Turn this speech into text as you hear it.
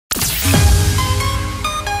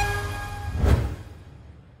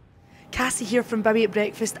Cassie here from Bowie at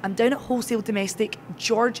Breakfast. I'm down at Wholesale Domestic.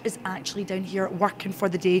 George is actually down here working for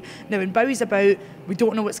the day. Now when Bowie's about, we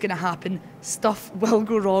don't know what's going to happen. Stuff will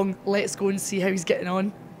go wrong. Let's go and see how he's getting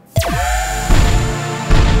on.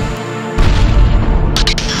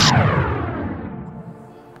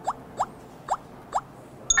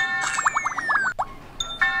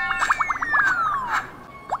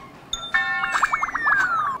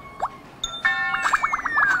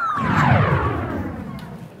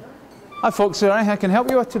 Hi folks, is there anything I can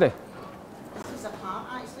help you with today? It's a part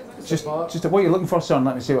actually. Just what you're looking for, son.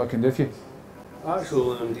 Let me see what I can do for you.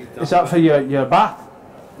 Actually, Is that for your bath?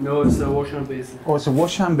 no, it's the washing basin. Oh, it's a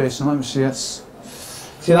wash hand basin. Let me see.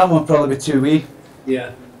 See, that one will probably be too wee.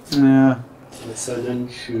 Yeah. Yeah. It's an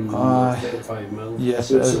inch and 35 mil. Yes,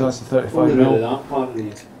 So it is. That's a 35 only mil. really that part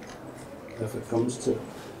need, if it comes to.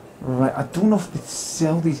 Right. I don't know if they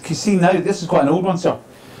sell these. Cause see now, this is quite an old one, sir.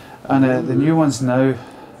 And the new ones now,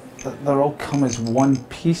 they're all come as one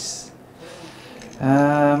piece.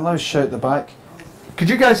 Let me show at the back. Could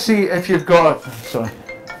you guys see if you've got a... Sorry.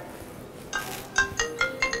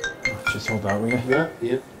 Oh, just hold that, will you? Yeah,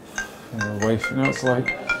 yeah. Your wife, you know what it's like.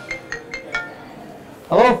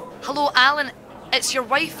 Hello? Hello, Alan. It's your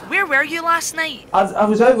wife. Where were you last night? I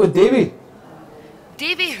was out with Davey.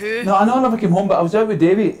 Davey who? No, I know I never came home, but I was out with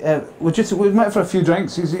Davey. We met for a few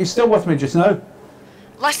drinks. He's still with me just now.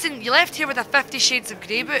 Listen, you left here with a 50 Shades of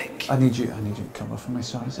Grey book. I need you to cover for me,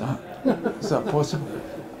 sir. Is that possible?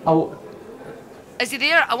 Is he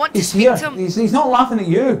there? I want to He's speak here. to him. He's not laughing at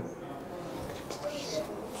you.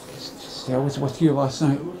 Just say I was with you last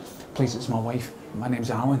night. Please, it's my wife. My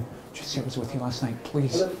name's Alan. Just say I was with you last night,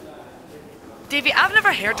 please. Davey, I've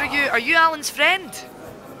never heard of you. Are you Alan's friend?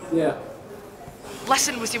 Yeah.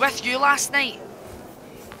 Listen, was he with you last night?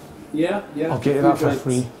 Yeah, yeah. I'll get you that for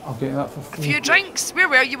free. I'll get you that for free. A few drinks? Where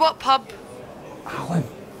were you? What pub? Alan.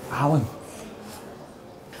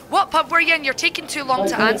 What pub were you in? You're taking too long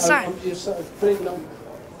to answer. You're sort of breaking up.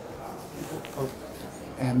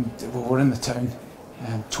 Well, we're in the town.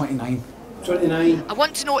 29. 29. I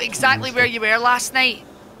want to know exactly where you were last night.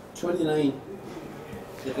 29.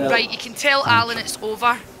 Right, you can tell Alan it's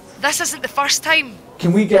over. This isn't the first time.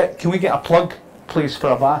 Can we get a plug, please, for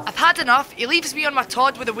a bath? I've had enough. He leaves me on my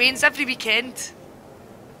Todd with the Waynes every weekend.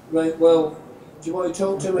 Right, well, do you want to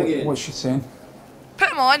talk to him again? What's she saying? Put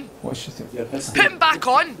him on. What's she saying? Put him back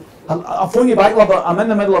on. I'll phone you back, lover. I'm in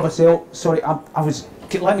the middle of a sale. Sorry,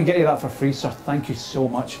 let me get you that for free, sir. Thank you so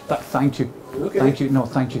much. Thank you. Okay. Thank you. No,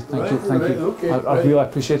 thank you. Thank you. Thank you. Okay, I really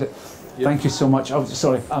appreciate it. Yep. Thank you so much. I was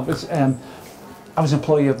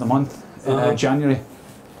employee of the month in January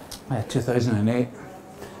 2008.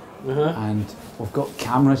 And we've got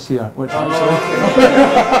cameras here, which I'm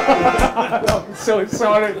so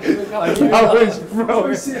sorry. That was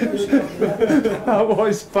brilliant. That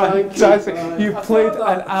was fantastic. You played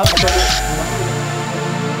an absolute...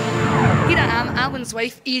 Here I am, Alan's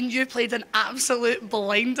wife. Ian, you played an absolute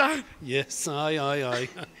blinder. Yes, aye.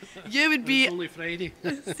 You would be... It's only Friday.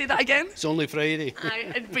 Say that again? It's only Friday.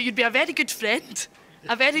 Aye, but you'd be a very good friend.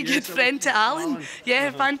 A very good friend to Alan. Yeah,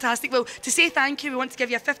 fantastic. Well, to say thank you, we want to give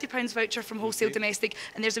you a £50 voucher from Wholesale Domestic,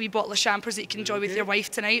 and there's a wee bottle of champers that you can enjoy with your wife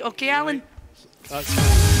tonight. Okay, Alan? That's